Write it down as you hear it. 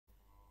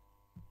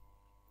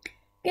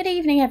Good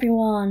evening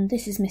everyone,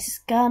 this is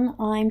Mrs. Gunn.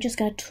 I'm just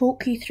going to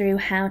talk you through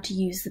how to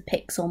use the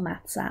PiXL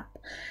Maths app.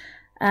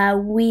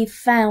 We've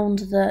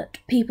found that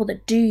people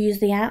that do use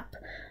the app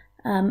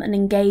and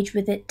engage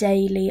with it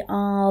daily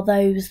are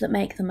those that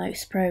make the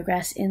most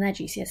progress in their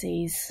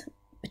GCSEs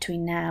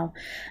between now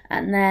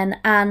and then,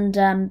 and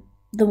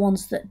the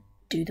ones that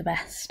do the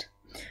best.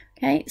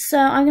 Okay, so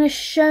I'm going to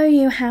show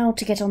you how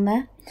to get on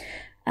there.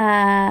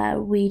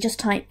 We just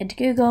type into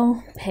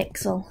Google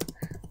PiXL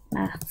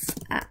Maths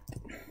app.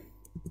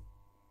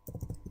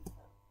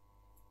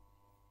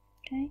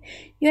 Okay.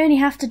 You only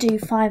have to do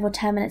 5 or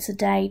 10 minutes a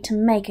day to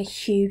make a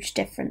huge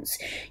difference.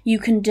 You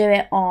can do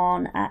it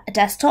on a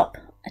desktop,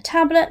 a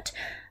tablet,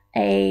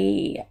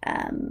 a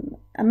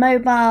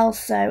mobile,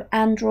 so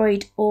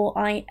Android or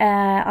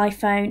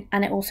iPhone,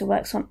 and it also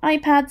works on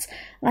iPads,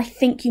 and I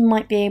think you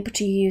might be able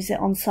to use it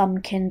on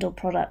some Kindle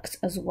products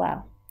as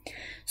well.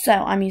 So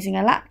I'm using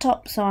a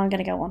laptop, so I'm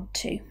going to go on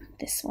to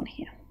this one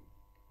here.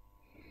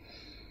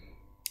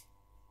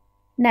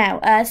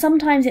 Now,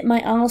 sometimes it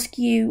might ask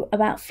you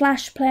about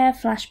Flash Player.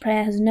 Flash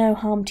Player has no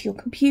harm to your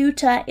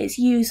computer. It's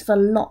used for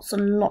lots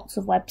and lots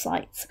of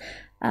websites,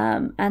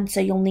 and so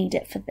you'll need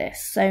it for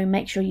this. So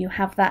make sure you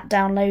have that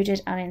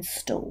downloaded and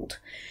installed.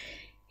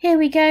 Here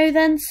we go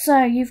then.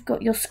 So you've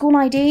got your school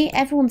ID.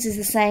 Everyone's is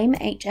the same,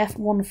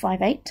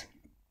 HF158.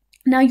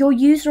 Now your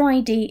user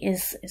ID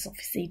is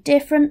obviously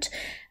different.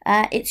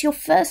 It's your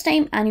first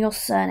name and your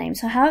surname.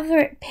 So however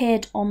it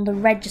appeared on the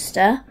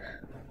register,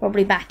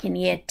 probably back in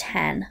year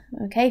 10.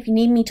 Okay, if you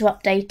need me to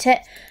update it,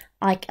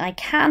 I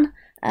can.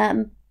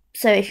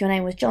 So if your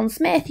name was John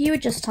Smith, you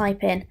would just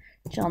type in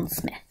John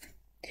Smith.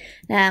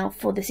 Now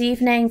for this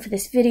evening, for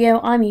this video,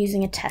 I'm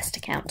using a test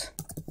account.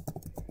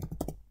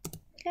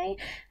 Okay,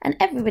 and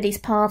everybody's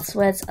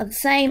passwords are the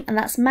same, and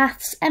that's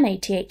maths,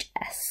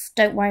 M-A-T-H-S.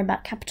 Don't worry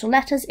about capital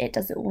letters, it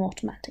does it all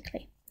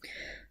automatically.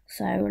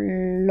 So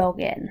log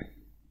in.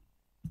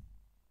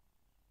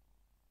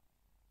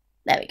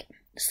 There we go.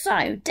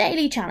 So,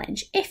 daily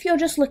challenge. If you're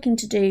just looking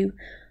to do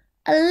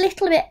a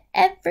little bit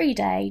every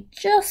day,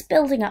 just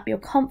building up your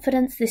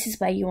confidence, this is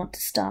where you want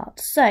to start.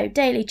 So,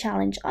 daily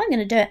challenge. I'm going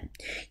to do it.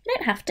 You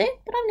don't have to,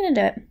 but I'm going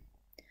to do it.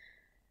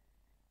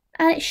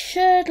 And it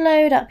should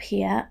load up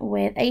here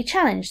with a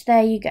challenge.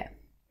 There you go.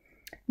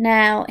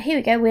 Now, here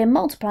we go. We're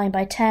multiplying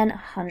by 10,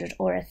 100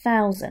 or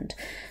 1,000.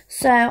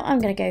 So, I'm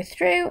going to go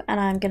through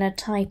and I'm going to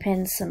type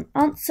in some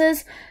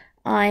answers.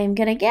 I'm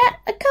going to get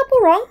a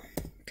couple wrong,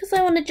 because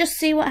I want to just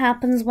see what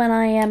happens when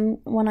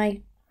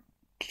I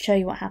show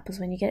you what happens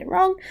when you get it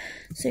wrong.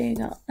 So you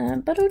got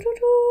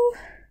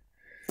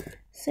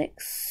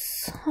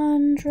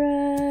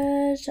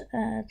 600.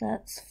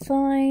 That's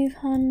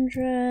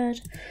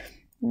 500.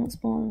 That's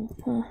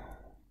 1.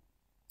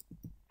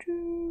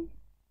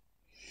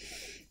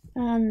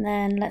 And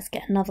then let's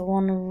get another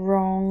one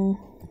wrong.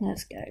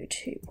 Let's go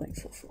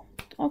 2.44.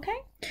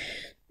 Okay.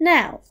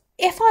 Now,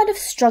 if I'd have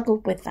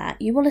struggled with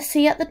that, you will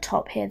see at the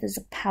top here there's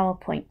a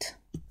PowerPoint.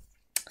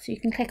 So you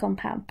can click on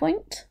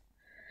PowerPoint.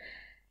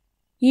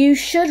 You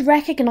should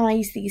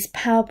recognise these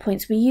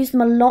PowerPoints. We use them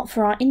a lot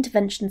for our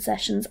intervention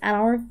sessions and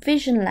our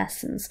revision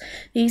lessons.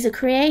 These are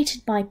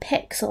created by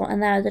PiXL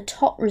and they're the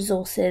top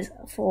resources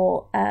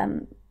for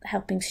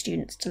helping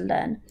students to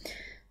learn.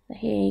 So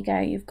here you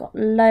go, you've got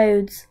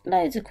loads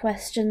of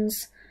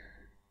questions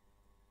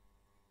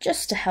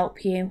just to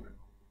help you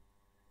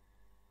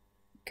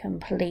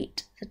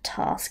complete the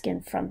task in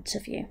front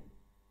of you.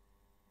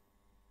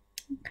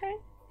 Okay.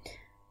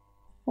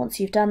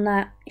 Once you've done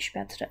that, you should be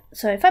able to do it.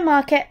 So if I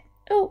mark it,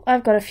 oh,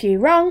 I've got a few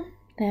wrong.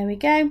 There we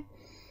go.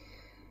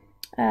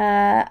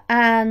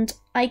 And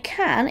I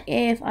can,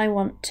 if I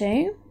want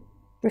to,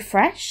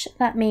 refresh.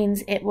 That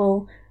means it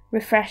will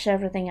refresh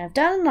everything I've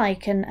done. I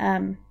can,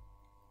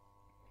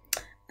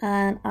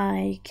 and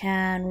I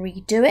can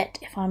redo it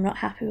if I'm not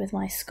happy with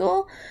my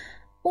score,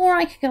 or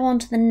I could go on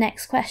to the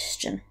next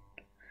question.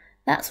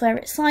 That's where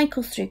it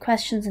cycles through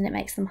questions and it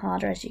makes them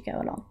harder as you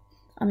go along.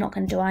 I'm not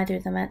going to do either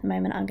of them at the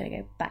moment. I'm going to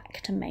go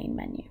back to main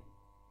menu.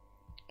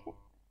 Okay.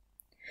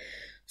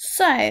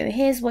 So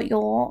here's what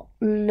you're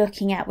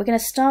looking at. We're going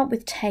to start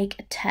with take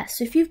a test.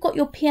 So if you've got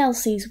your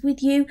PLCs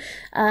with you,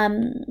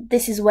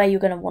 this is where you're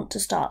going to want to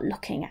start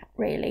looking at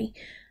really.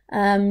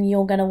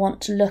 You're going to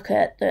want to look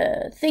at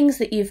the things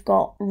that you've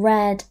got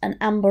red and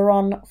amber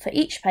on for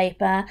each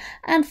paper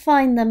and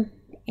find them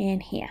in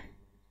here.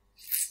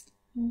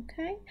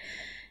 Okay.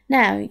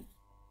 Now,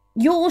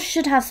 yours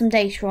should have some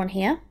data on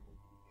here.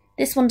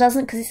 This one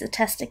doesn't because it's a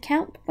test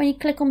account. When you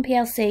click on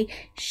PLC,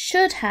 it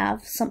should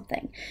have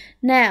something.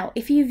 Now,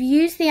 if you've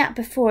used the app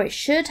before, it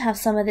should have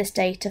some of this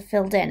data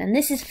filled in. And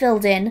this is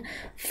filled in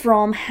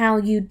from how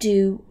you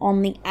do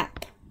on the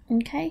app.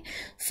 Okay,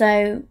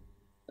 so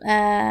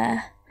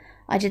I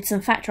did some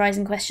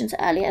factorising questions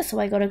earlier, so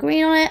I got a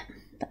green on it.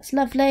 That's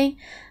lovely.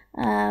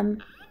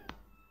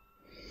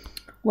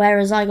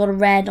 Whereas I got a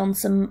red on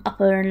some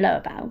upper and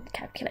lower bound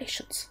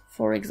calculations,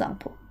 for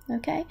example.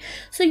 Okay,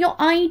 so your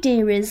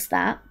idea is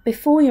that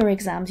before your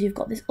exams you've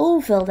got this all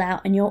filled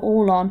out and you're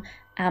all on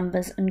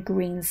ambers and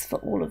greens for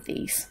all of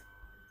these.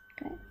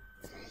 Okay,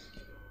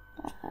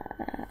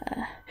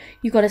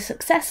 You've got a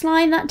success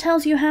line that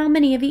tells you how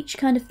many of each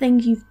kind of thing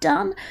you've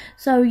done.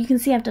 So you can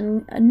see I've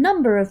done a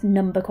number of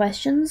number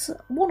questions,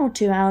 1 or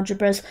 2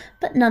 algebras,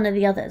 but none of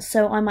the others.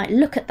 So I might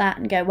look at that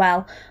and go,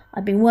 well,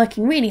 I've been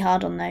working really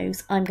hard on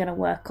those. I'm going to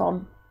work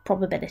on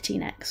probability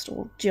next,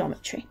 or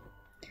geometry.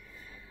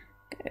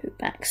 Go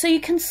back. So you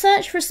can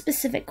search for a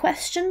specific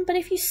question, but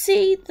if you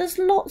see, there's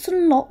lots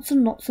and lots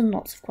and lots and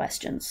lots of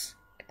questions.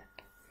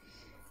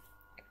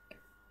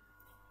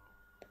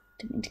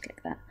 Didn't mean to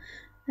click that.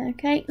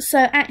 Okay,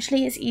 so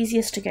actually it's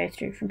easiest to go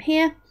through from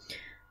here.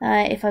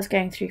 If I was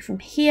going through from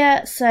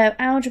here, so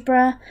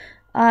algebra,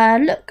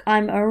 look,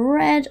 I'm a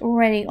red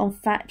already on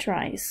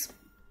factorize.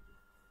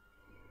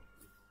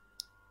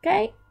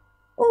 Okay,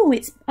 oh,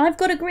 I've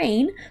got a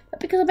green, but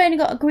because I've only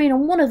got a green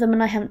on one of them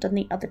and I haven't done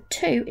the other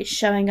 2, it's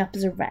showing up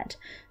as a red.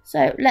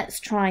 So let's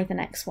try the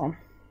next one.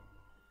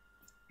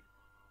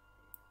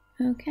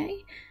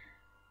 Okay.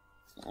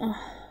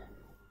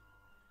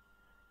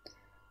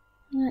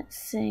 Let's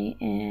see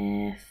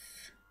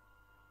if...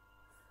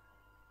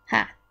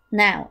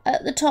 Now,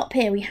 at the top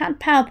here, we had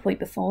PowerPoint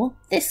before.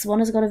 This one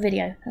has got a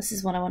video. This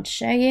is what I want to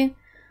show you.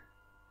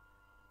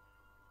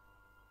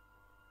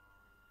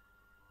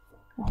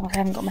 Oh, I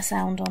haven't got my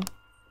sound on.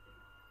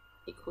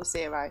 Equals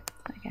 0.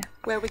 Okay.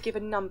 Where we're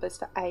given numbers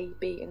for A,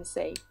 B and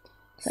C.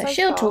 So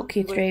she'll talk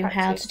you through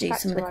how to do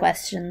some of the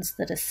questions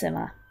that are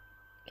similar.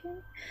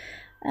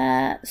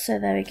 Okay. So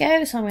there we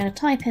go. So I'm going to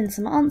type in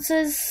some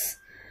answers.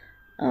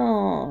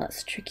 Oh,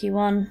 that's a tricky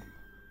one.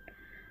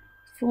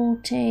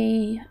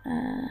 40,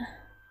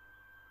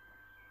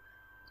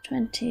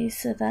 20,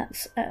 so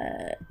that's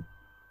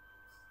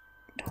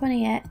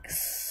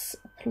 20x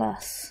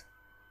plus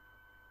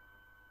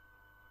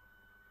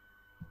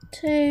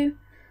 2,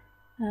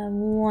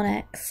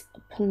 1x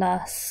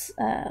plus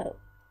 1.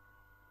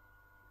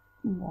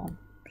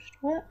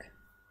 Should work.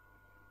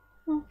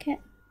 Okay.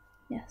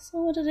 Yes,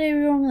 what did I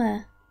do wrong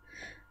there?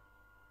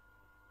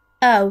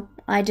 Oh,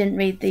 I didn't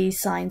read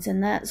these signs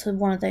in there, so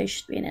one of those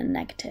should be in a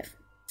negative.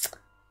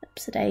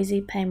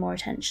 Oops-a-daisy, pay more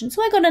attention.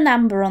 So I got an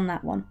amber on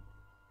that one.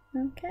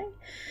 Okay.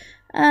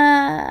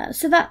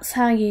 So that's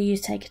how you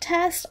take a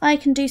test. I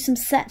can do some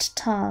set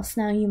tasks.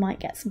 Now you might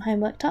get some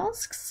homework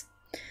tasks.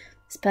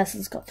 This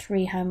person's got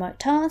 3 homework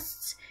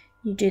tasks.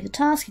 You do the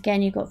task.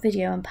 Again, you've got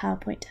video and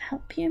PowerPoint to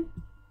help you.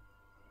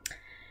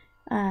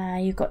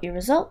 You've got your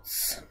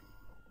results.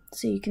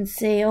 So you can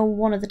see, oh,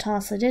 one of the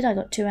tasks I did, I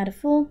got 2 out of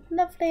 4.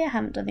 Lovely, I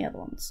haven't done the other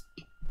ones.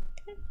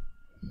 Okay.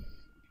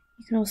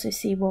 You can also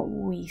see what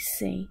we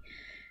see.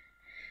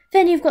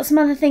 Then you've got some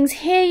other things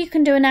here. You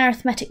can do an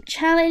arithmetic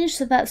challenge,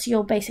 so that's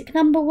your basic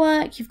number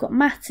work. You've got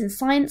maths and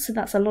science, so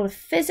that's a lot of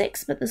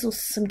physics, but there's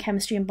also some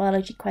chemistry and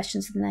biology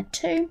questions in there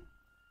too.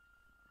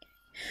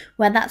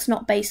 Where that's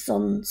not based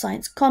on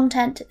science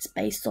content, it's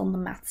based on the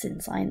maths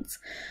in science,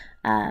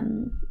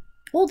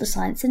 or the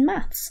science in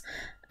maths.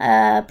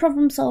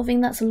 Problem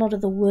solving, that's a lot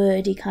of the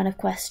wordy kind of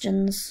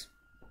questions.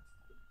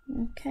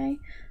 Okay,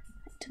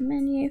 back to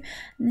menu.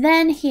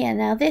 Then here,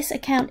 now this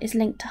account is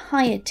linked to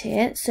higher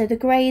tier, so the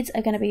grades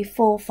are going to be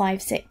 4,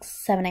 5, 6,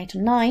 7, 8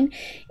 and 9.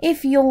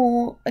 If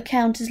your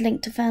account is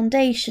linked to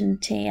foundation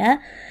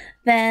tier,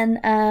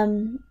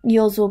 then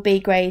yours will be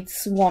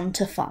grades 1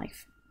 to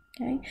 5.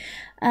 Okay.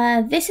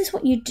 This is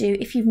what you do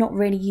if you've not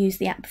really used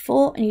the app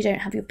before and you don't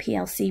have your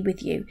PLC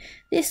with you.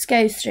 This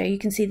goes through, you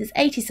can see there's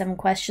 87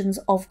 questions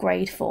of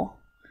grade 4.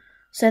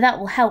 So that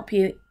will help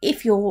you.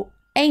 If you're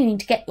aiming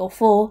to get your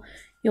 4,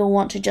 you'll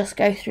want to just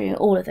go through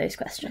all of those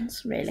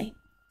questions, really.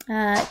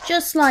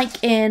 Just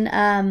like in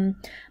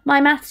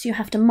My Maths, you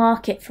have to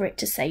mark it for it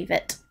to save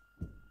it.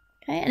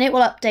 Okay, and it will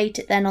update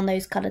it then on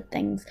those coloured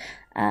things,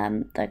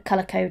 the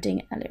colour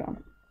coding earlier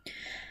on.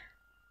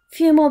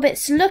 Few more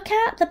bits to look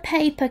at. The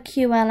paper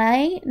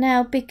QLA.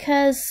 Now,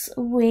 because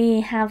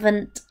we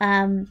haven't,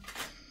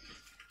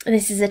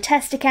 this is a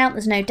test account,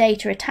 there's no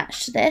data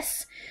attached to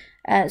this,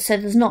 so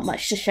there's not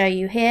much to show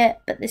you here,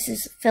 but this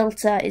is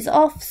filter is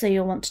off, so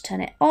you'll want to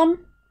turn it on.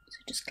 So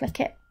just click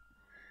it.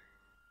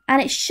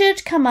 And it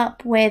should come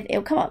up with,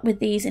 it'll come up with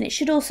these, and it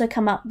should also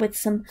come up with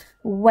some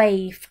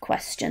wave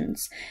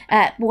questions,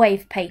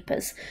 wave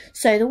papers.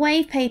 So the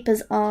wave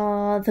papers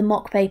are the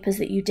mock papers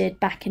that you did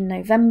back in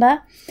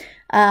November.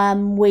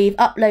 We've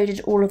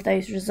uploaded all of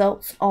those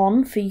results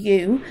on for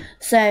you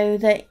so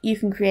that you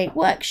can create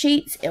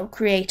worksheets. It'll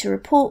create a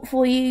report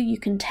for you. You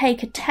can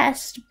take a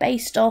test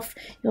based off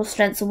your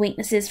strengths and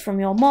weaknesses from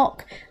your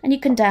mock, and you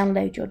can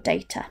download your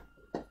data.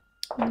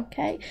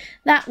 Okay,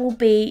 that will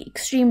be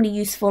extremely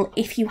useful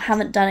if you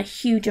haven't done a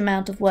huge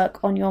amount of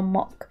work on your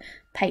mock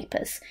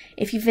papers.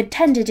 If you've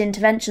attended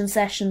intervention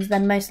sessions,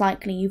 then most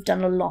likely you've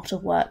done a lot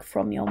of work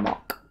from your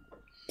mock.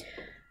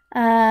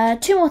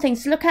 2 more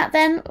things to look at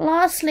then.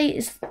 Lastly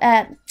is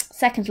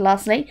second to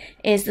lastly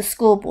is the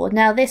scoreboard.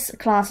 Now this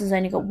class has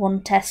only got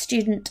 1 test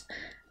student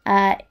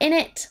in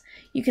it.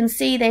 You can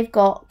see they've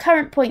got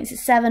current points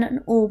is 7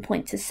 and all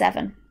points is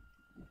 7.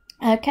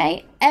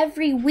 Okay,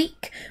 every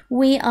week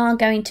we are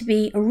going to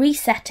be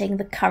resetting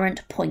the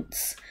current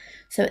points.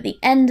 So at the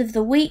end of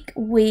the week,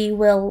 we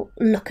will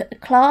look at the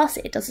class.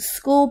 It does a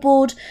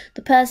scoreboard.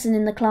 The person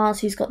in the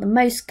class who's got the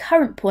most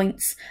current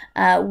points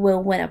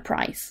will win a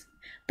prize.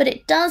 But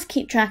it does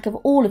keep track of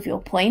all of your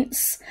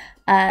points.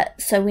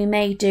 So we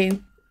may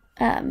do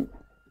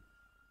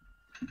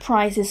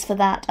prizes for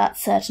that at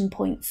certain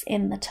points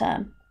in the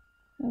term.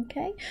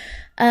 Okay.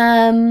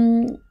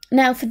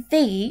 Now for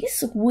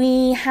these,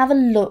 we have a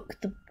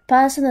look. The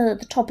person at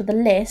the top of the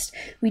list,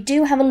 we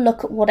do have a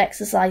look at what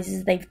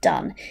exercises they've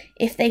done.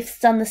 If they've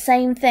done the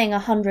same thing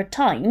 100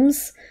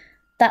 times,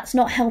 that's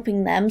not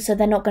helping them, so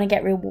they're not going to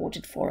get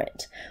rewarded for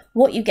it.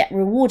 What you get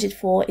rewarded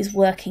for is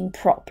working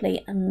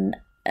properly and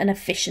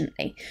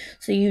efficiently.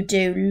 So you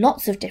do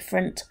lots of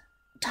different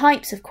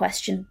types of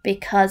question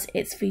because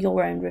it's for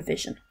your own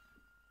revision.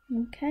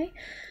 Okay.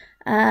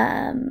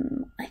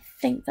 I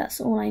think that's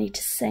all I need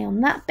to say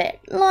on that bit.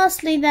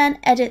 Lastly then,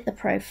 edit the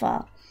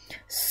profile.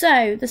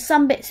 So there's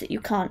some bits that you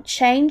can't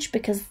change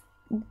because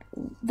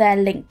they're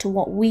linked to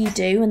what we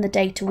do and the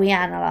data we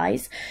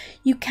analyse.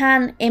 You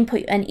can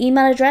input an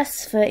email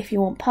address for if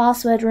you want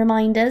password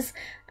reminders.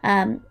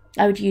 I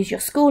would use your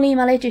school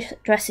email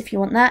address if you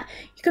want that.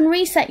 You can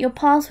reset your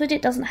password,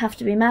 it doesn't have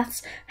to be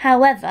maths.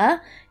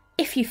 However,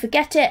 if you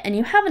forget it and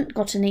you haven't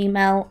got an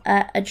email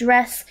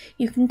address,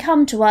 you can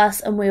come to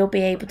us and we'll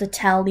be able to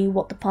tell you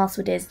what the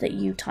password is that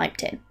you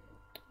typed in.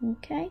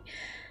 Okay,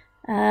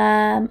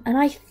 and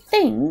I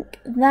think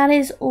that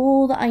is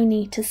all that I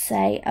need to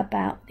say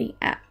about the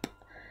app.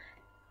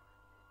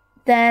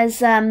 There's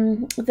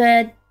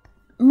the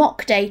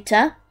mock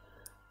data.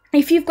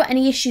 If you've got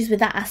any issues with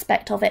that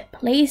aspect of it,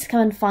 please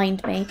come and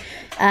find me.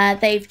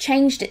 They've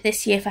changed it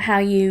this year for how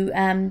you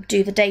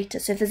do the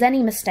data. So if there's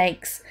any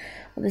mistakes,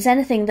 or there's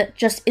anything that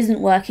just isn't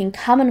working,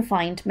 come and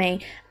find me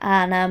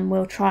and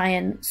we'll try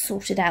and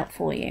sort it out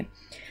for you.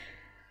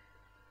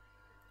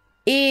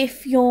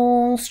 If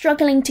you're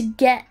struggling to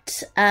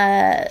get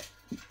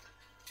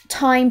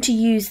time to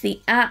use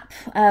the app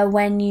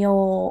when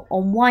you're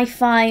on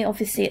Wi-Fi,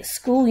 obviously at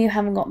school you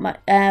haven't got much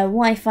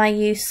Wi-Fi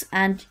use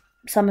and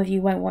some of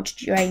you won't want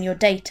to drain your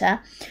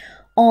data.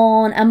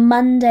 On a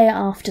Monday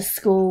after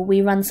school, we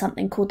run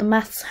something called the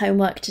Maths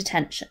Homework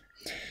Detention.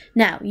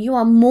 Now, you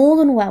are more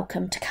than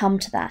welcome to come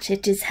to that.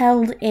 It is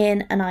held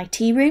in an IT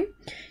room.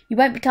 You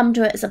won't be coming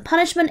to it as a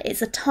punishment.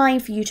 It's a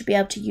time for you to be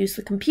able to use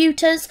the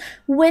computers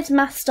with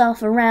math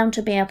staff around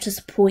to be able to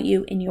support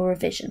you in your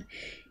revision.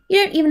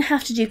 You don't even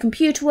have to do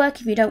computer work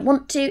if you don't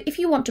want to. If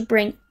you want to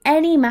bring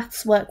any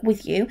maths work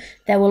with you,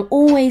 there will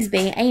always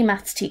be a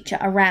maths teacher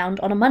around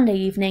on a Monday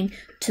evening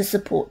to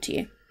support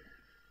you.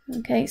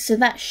 Okay, so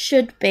that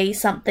should be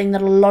something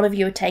that a lot of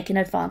you are taking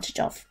advantage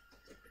of.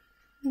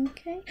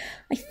 Okay,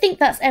 I think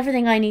that's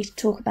everything I need to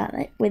talk about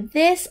with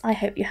this. I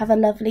hope you have a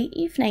lovely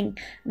evening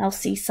and I'll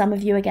see some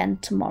of you again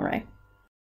tomorrow.